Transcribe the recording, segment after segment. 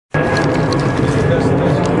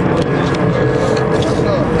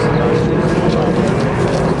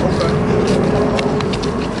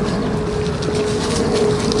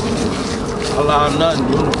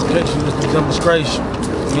demonstration.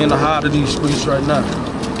 We in the heart of these streets right now.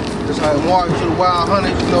 It's like marching to the wild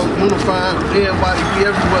hunters, you know, unifying, everybody be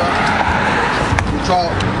everywhere. We draw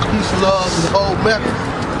peace and love to the whole Mecca.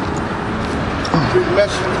 Big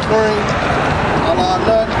Mexican spring, Allah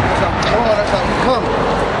nut, that's how we going, that's how we coming.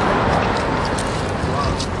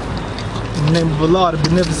 In the name of Allah, the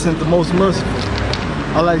beneficent, the most merciful.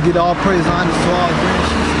 I'd like to give all praise and honor to all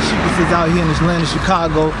grandchiefs and sheepesses out here in this land of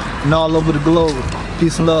Chicago and all over the globe.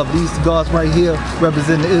 Peace and love. These gods right here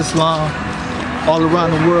representing Islam all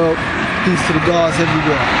around the world. Peace to the gods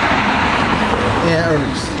everywhere. And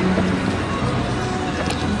earths.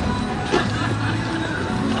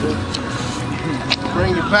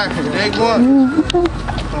 Bring it back from day one. You know what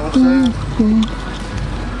I'm saying?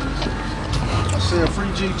 I said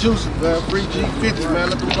free G Juicy, man. Free G50, man.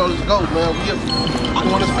 Let them brothers go, man. We are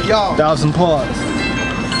doing this for y'all. 1,000 parts.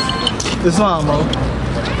 Islam, bro.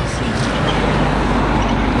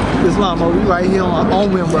 Islam, bro. We right here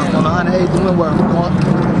on Windworth, on 108th and Windworth.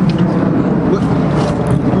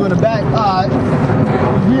 You in the back? Alright.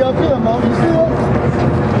 We up here, Mo. You see us?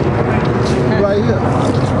 Right here.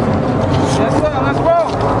 Yes, sir. Let's roll.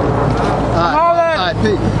 Alright,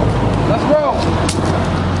 peace. Let's roll.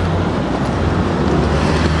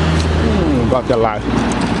 About that life.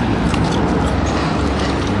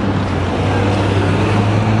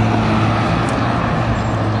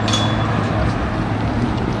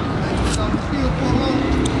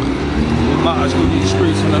 We march through these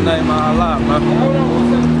streets in the name of Allah, man.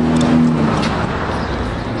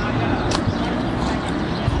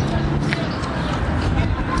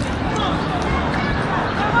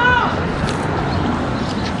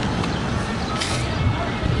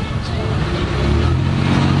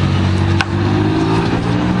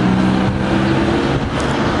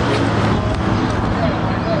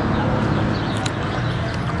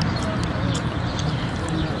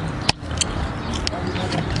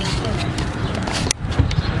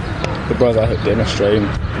 The brothers out here demonstrating,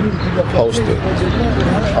 posted,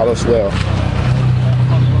 all is well.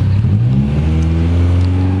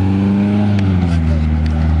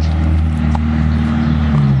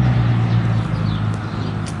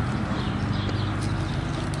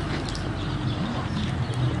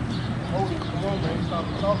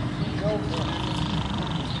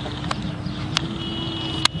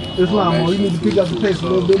 Islam, you need to pick up the pace a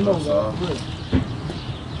little bit more.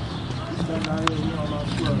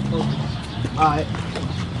 Alright.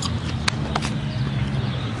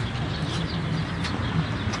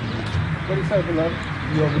 What do you say, beloved?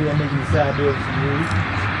 You over there making the side doors for you?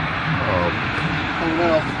 Coming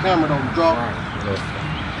down off the camera, don't drop.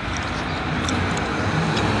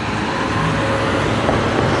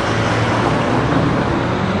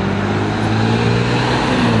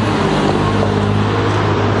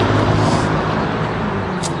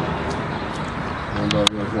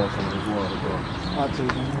 I'll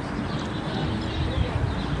take it.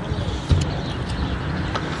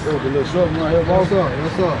 Oh, the little short one right here. What's up?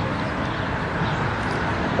 What's up?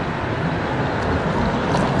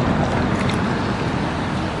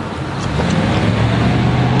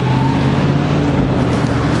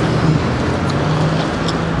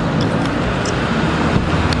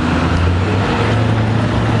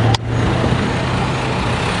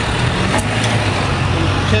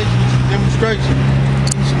 Demonstration.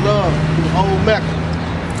 Peace and love to the whole Mecca.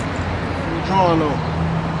 We're drawing on.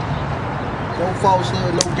 No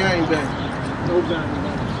falsehood, no game bang. No gang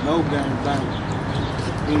bang. No gang bang.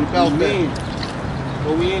 We ain't about that.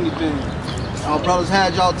 But we anything. Y'all brothers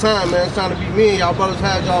had y'all time, man. It's time to be me. Y'all brothers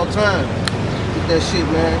had y'all time. Get that shit,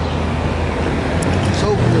 man. It's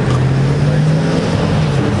over with.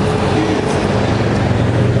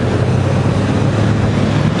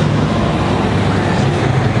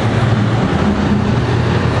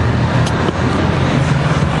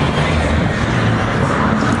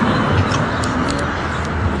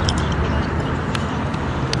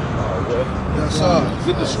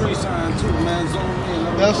 Get the street sign too, man. Zone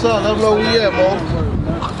in. Yes, sir. Let them know we at, Mo.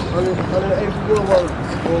 180 Woodward. You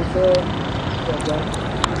know what I'm saying?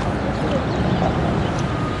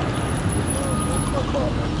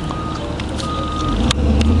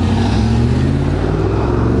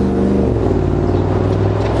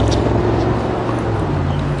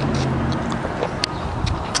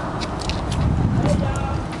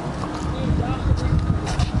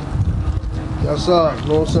 Yes, sir. You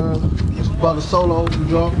know what I'm saying? Brother Solo, you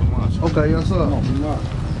drunk? Okay, yes, sir. No, we're not. You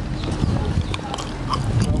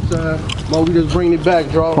know what I'm saying? Mo, we just bring it back,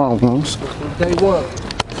 draw. Day one.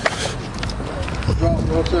 Draw, you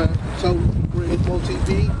know what I'm saying? So, we bring it to TV,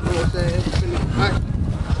 you know what I'm saying? It's finished back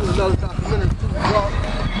to another documentary, draw.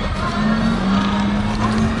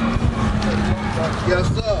 Yes,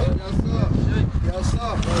 sir. Yes, sir. Yes,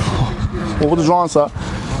 sir. What was the drawing, sir?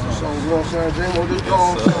 So, you know what I'm saying? Jay, what this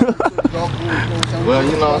drawing? Well,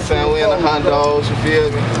 you know what I'm saying? We in the Hondos, you feel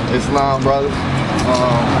me? Islam brothers.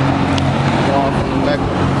 Going from the Mecca, you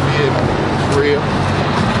feel me? It's real.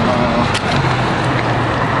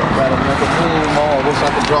 Gotta make a move more. Wish I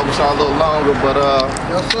could draw this out a little longer, but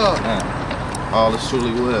yes, sir. All is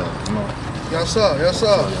truly well, you know. Yes, sir. Yes,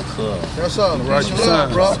 sir. Yes, sir. Yes, sir. On the righteous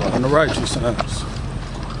signs, bro. on the righteous signs.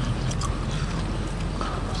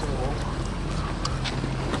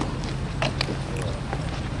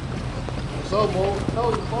 What's up, Mo?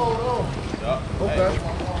 Tell the phone on. Yeah. Okay.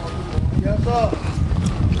 Yes, sir.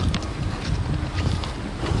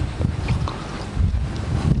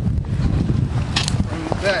 Bring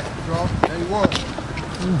it back, bro. There you want.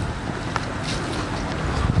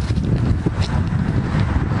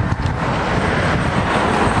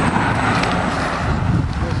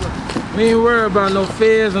 We ain't worried about no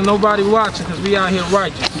feds and nobody watching because we out here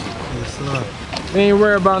righteous. Yes, sir. We ain't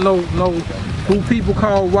worried about no who people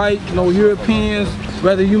call white, no Europeans,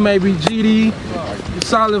 whether you may be GD,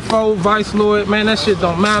 Solid Foe, Vice Lord, man, that shit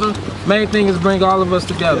don't matter. Main thing is bring all of us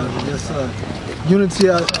together. Yes, sir.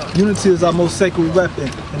 Unity is our most sacred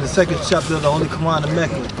weapon in the second chapter of the Holy Quran of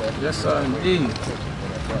Mecca. Yes, sir, indeed.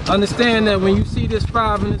 Understand that when you see this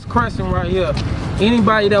 5 and this crescent right here,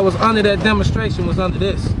 anybody that was under that demonstration was under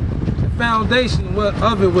this. The foundation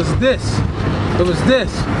of it was this. It was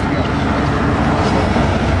this.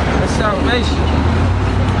 That's salvation.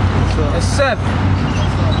 That's 7.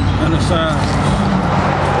 And the signs.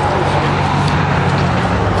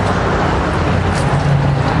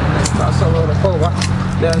 Not solo the foe.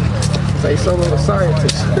 Then say solo the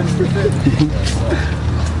scientist.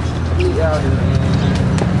 We out here.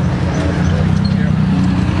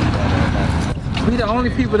 We the only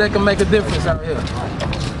people that can make a difference out here.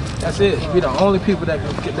 That's it. We the only people that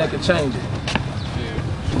can change it.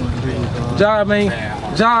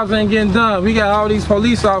 Jobs ain't getting done. We got all these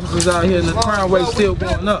police officers out here and the crime rate still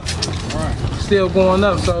going up. Still going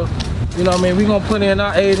up. So, you know what I mean, we gonna put in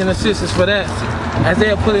our aid and assistance for that. As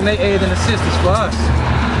they'll put in their aid and assistance for us.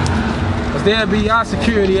 Because they'll be our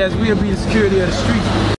security as we'll be the security of the street.